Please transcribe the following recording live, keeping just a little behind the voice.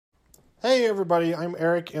Hey everybody, I'm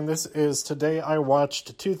Eric, and this is Today I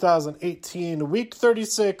Watched 2018 Week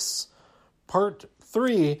 36, Part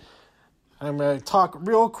 3. I'm going to talk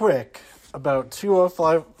real quick about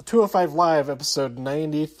 205 Live, episode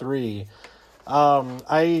 93.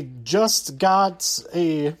 I just got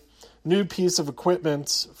a new piece of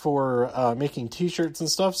equipment for making t-shirts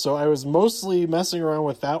and stuff, so I was mostly messing around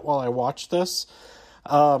with that while I watched this.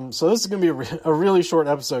 So this is going to be a really short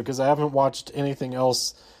episode because I haven't watched anything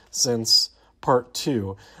else since part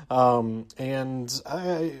 2. And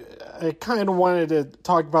I kind of wanted to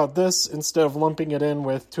talk about this instead of lumping it in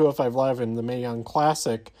with 205 Live and the Mae Young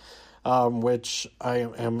Classic, which I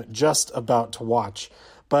am just about to watch.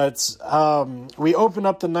 But we open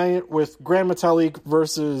up the night with Gran Metalik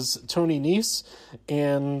versus Tony Nese,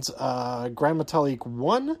 and Gran Metalik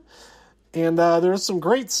won. And there's some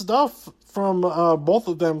great stuff from both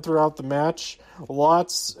of them throughout the match.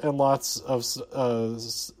 Lots and lots of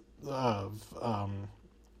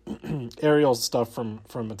aerial stuff from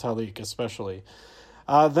Metalik especially.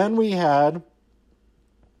 Then we had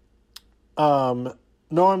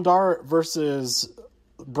Noam Dar versus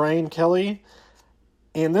Brian Kelly.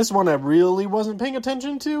 And this one I really wasn't paying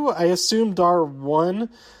attention to. I assumed Dar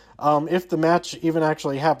won if the match even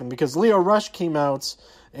actually happened, because Lio Rush came out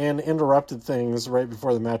and interrupted things right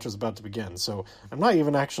before the match was about to begin. So I'm not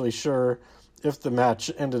even actually sure if the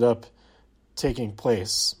match ended up taking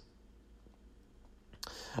place.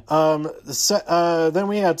 Then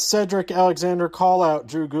we had Cedric Alexander call out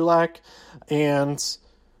Drew Gulak, and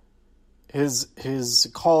his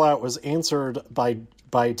call out was answered by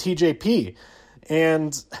TJP.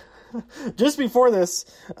 And just before this,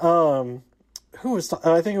 I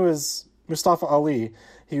think it was Mustafa Ali.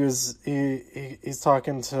 He's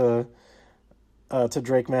talking to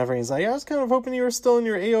Drake Maverick. He's like, I was kind of hoping you were still in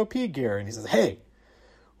your AOP gear. And he says, hey,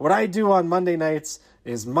 what I do on Monday nights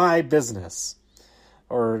is my business.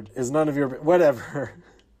 Or is none of your... whatever.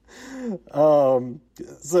 So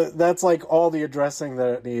that's like all the addressing that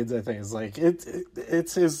it needs, I think. It's like,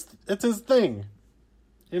 it's his thing.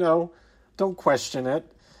 You know, don't question it.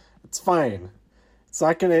 It's fine. It's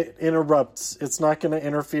not going to interrupt. It's not going to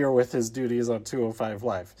interfere with his duties on 205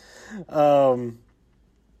 Live.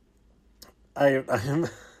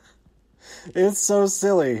 It's so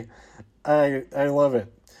silly. I love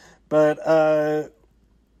it. But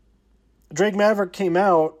Drake Maverick came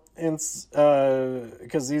out and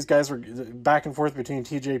because these guys were back and forth between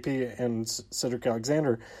TJP and Cedric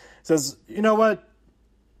Alexander, says, you know what?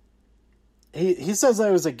 He says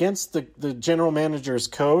I was against the general manager's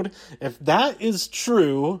code. If that is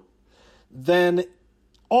true, then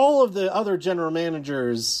all of the other general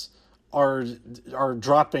managers are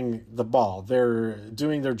dropping the ball. They're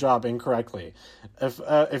doing their job incorrectly.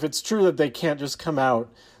 If it's true that they can't just come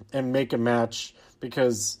out and make a match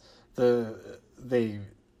because they're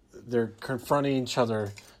confronting each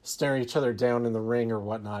other, staring each other down in the ring or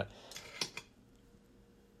whatnot.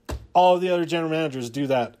 All of the other general managers do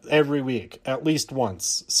that every week, at least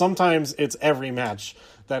once. Sometimes it's every match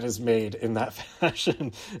that is made in that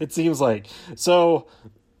fashion, it seems like. So,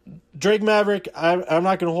 Drake Maverick, I'm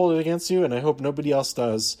not going to hold it against you, and I hope nobody else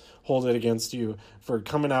does hold it against you for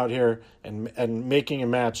coming out here and making a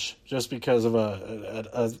match just because of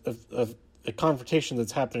a confrontation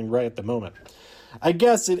that's happening right at the moment. I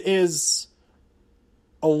guess it is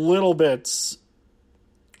a little bit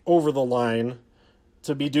over the line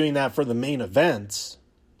to be doing that for the main event,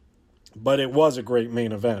 but it was a great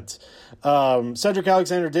main event. Cedric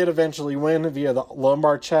Alexander did eventually win via the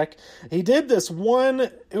lumbar check. He did this one,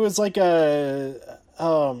 it was like I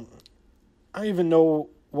don't even know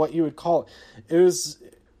what you would call it. It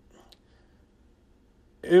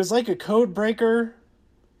was like a code breaker,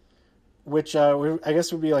 which I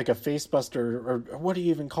guess would be like a face buster, or what do you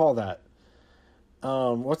even call that?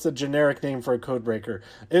 What's the generic name for a code breaker?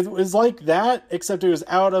 It was like that, except it was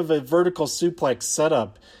out of a vertical suplex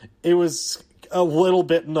setup. It was a little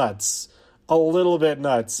bit nuts,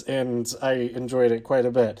 and I enjoyed it quite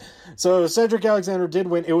a bit. So Cedric Alexander did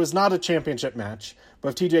win. It was not a championship match, but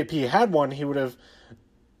if TJP had won, he would have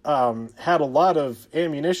had a lot of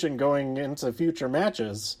ammunition going into future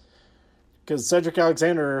matches, because Cedric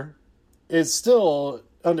Alexander is still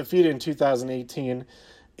undefeated in 2018,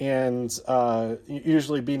 and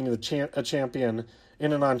usually beating a champion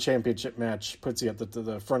in a non-championship match puts you at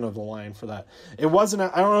the front of the line for that. It wasn't,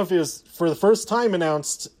 I don't know if it was for the first time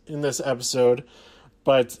announced in this episode,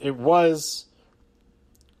 but it was,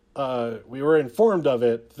 we were informed of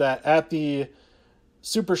it, that at the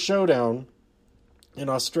Super Showdown in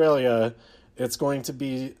Australia, it's going to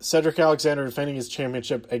be Cedric Alexander defending his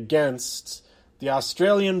championship against the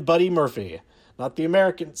Australian Buddy Murphy. not the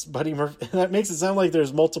Americans, Buddy Murphy. That makes it sound like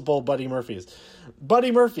there's multiple Buddy Murphys.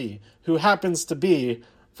 Buddy Murphy, who happens to be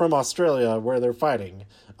from Australia where they're fighting.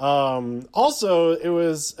 Also, it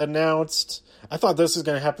was announced, I thought this was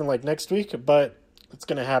going to happen like next week, but it's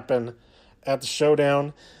going to happen at the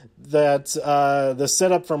showdown, that the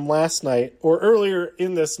setup from last night, or earlier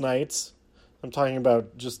in this night, I'm talking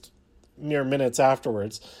about just mere minutes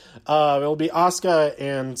afterwards, it'll be Asuka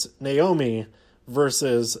and Naomi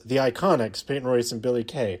versus the Iconics, Peyton Royce and Billie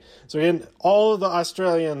Kay. So again, all of the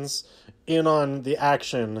Australians in on the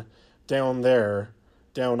action down there,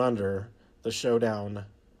 down under, the showdown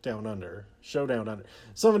down under. Showdown under.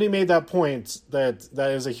 Somebody made that point that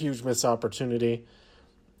is a huge missed opportunity.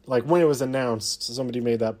 Like, when it was announced, somebody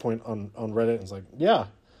made that point on Reddit, and it's like, yeah, it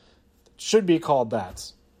should be called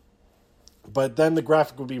that. But then the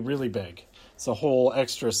graphic would be really big. It's a whole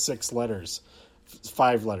extra 5 letters.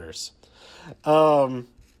 So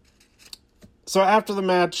after the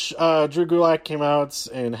match, Drew Gulak came out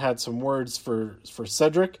and had some words for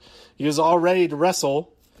Cedric. He was all ready to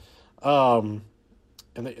wrestle. And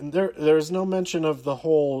there was no mention of the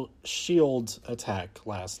whole Shield attack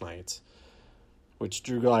last night, which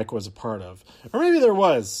Drew Gulak was a part of. Or maybe there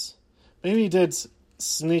was. Maybe he did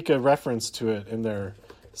sneak a reference to it in there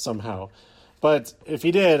somehow. But if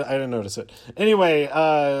he did, I didn't notice it. Anyway,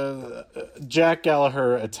 Jack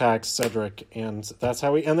Gallagher attacks Cedric, and that's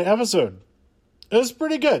how we end the episode. It was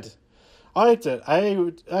pretty good. I liked it.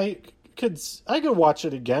 I could watch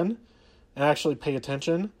it again and actually pay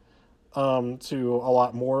attention to a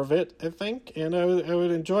lot more of it, I think, and I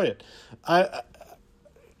would enjoy it. I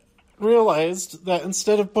realized that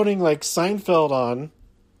instead of putting like Seinfeld on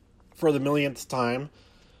for the millionth time,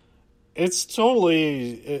 it's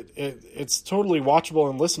totally watchable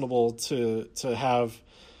and listenable to have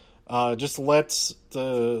just let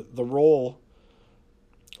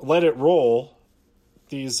it roll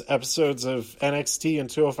these episodes of NXT and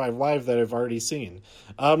 205 Live that I've already seen.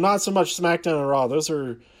 Not so much SmackDown and Raw. Those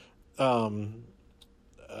are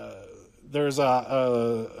there's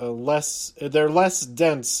they're less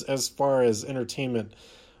dense as far as entertainment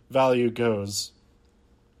value goes.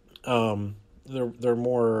 They're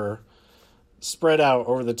more spread out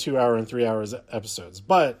over the 2 hour and 3 hours episodes.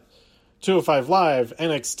 But 205 Live,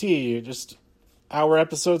 NXT, just hour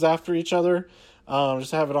episodes after each other.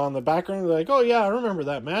 Just have it on the background. They're like, oh yeah, I remember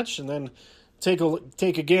that match, and then take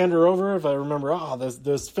a gander over if I remember.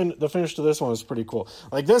 The finish to this one was pretty cool.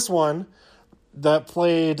 Like this one that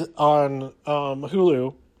played on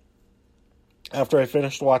Hulu after I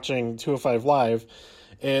finished watching 205 Live.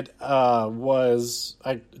 It was,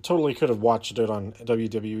 I totally could have watched it on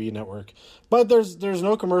WWE Network, but there's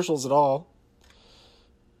no commercials at all,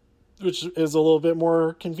 which is a little bit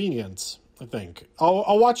more convenient, I think.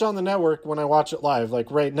 I'll watch it on the network when I watch it live.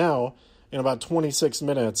 Like right now, in about 26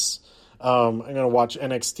 minutes, I'm going to watch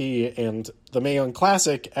NXT and the Mae Young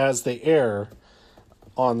Classic as they air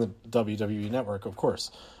on the WWE Network, of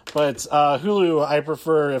course. But Hulu, I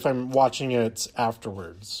prefer if I'm watching it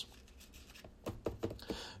afterwards.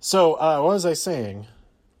 So, what was I saying?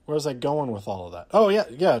 Where was I going with all of that? Oh,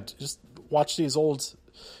 yeah, just watch these old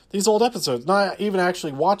episodes. Not even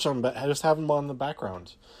actually watch them, but just have them on the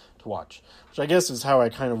background to watch. Which I guess is how I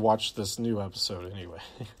kind of watched this new episode anyway.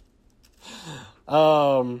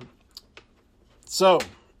 So,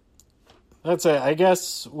 that's it. I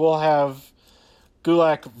guess we'll have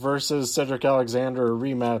Gulak versus Cedric Alexander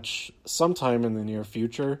rematch sometime in the near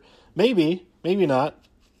future. Maybe not.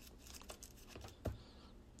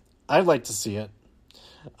 I'd like to see it.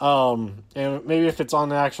 And maybe if it's on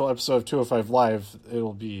the actual episode of 205 Live,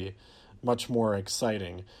 it'll be much more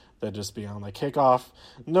exciting than just being on the kickoff.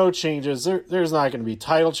 No changes. There's not going to be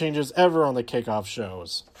title changes ever on the kickoff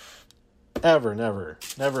shows. Ever, never,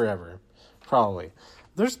 ever. Probably.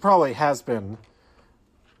 There's probably has been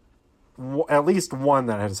at least one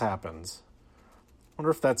that has happened. I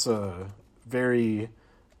wonder if that's a very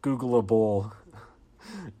Googleable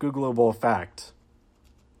fact.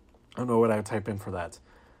 I don't know what I would type in for that.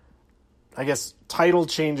 I guess title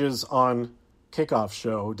changes on kickoff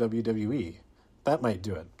show WWE. That might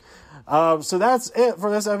do it. So that's it for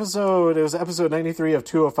this episode. It was episode 93 of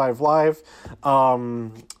 205 Live.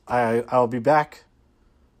 I'll be back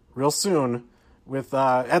real soon with,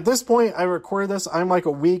 at this point, I recorded this. I'm like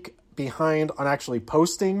a week behind on actually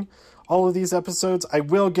posting all of these episodes. I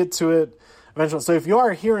will get to it eventually. So if you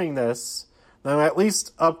are hearing this, then I'm at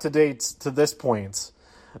least up to date to this point.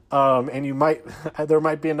 And we might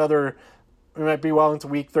be well into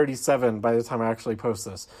week 37 by the time I actually post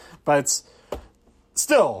this. But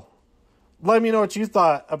still, let me know what you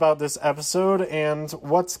thought about this episode and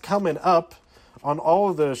what's coming up on all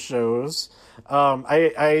of those shows.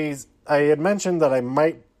 I had mentioned that I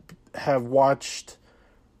might have watched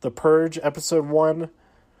The Purge episode 1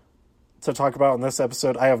 to talk about in this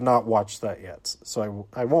episode. I have not watched that yet, so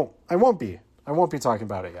I won't be talking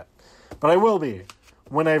about it yet, but I will be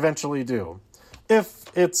when I eventually do, if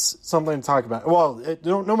it's something to talk about. Well,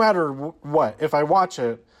 no matter what, if I watch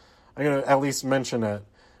it, I'm gonna at least mention it,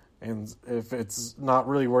 and if it's not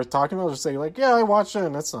really worth talking about, I'll just say like, yeah, I watched it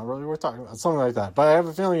and it's not really worth talking about, something like that. But I have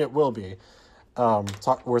a feeling it will be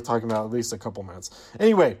worth talking about at least a couple minutes.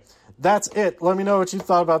 Anyway, that's it. Let me know what you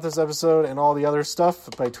thought about this episode and all the other stuff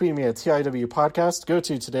by tweeting me at TIW Podcast. Go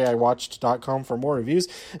to todayiwatched.com for more reviews.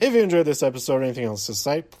 If you enjoyed this episode or anything else on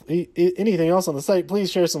the site, please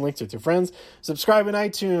share some links with your friends. Subscribe in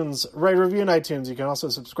iTunes. Write a review in iTunes. You can also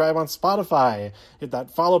subscribe on Spotify. Hit that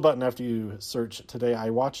follow button after you search Today I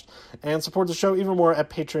Watched. And support the show even more at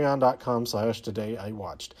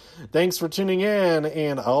patreon.com/todayiwatched. Thanks for tuning in,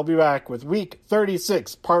 and I'll be back with week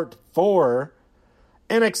 36, part 4,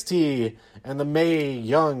 NXT and the Mae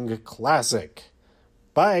Young Classic.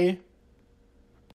 Bye.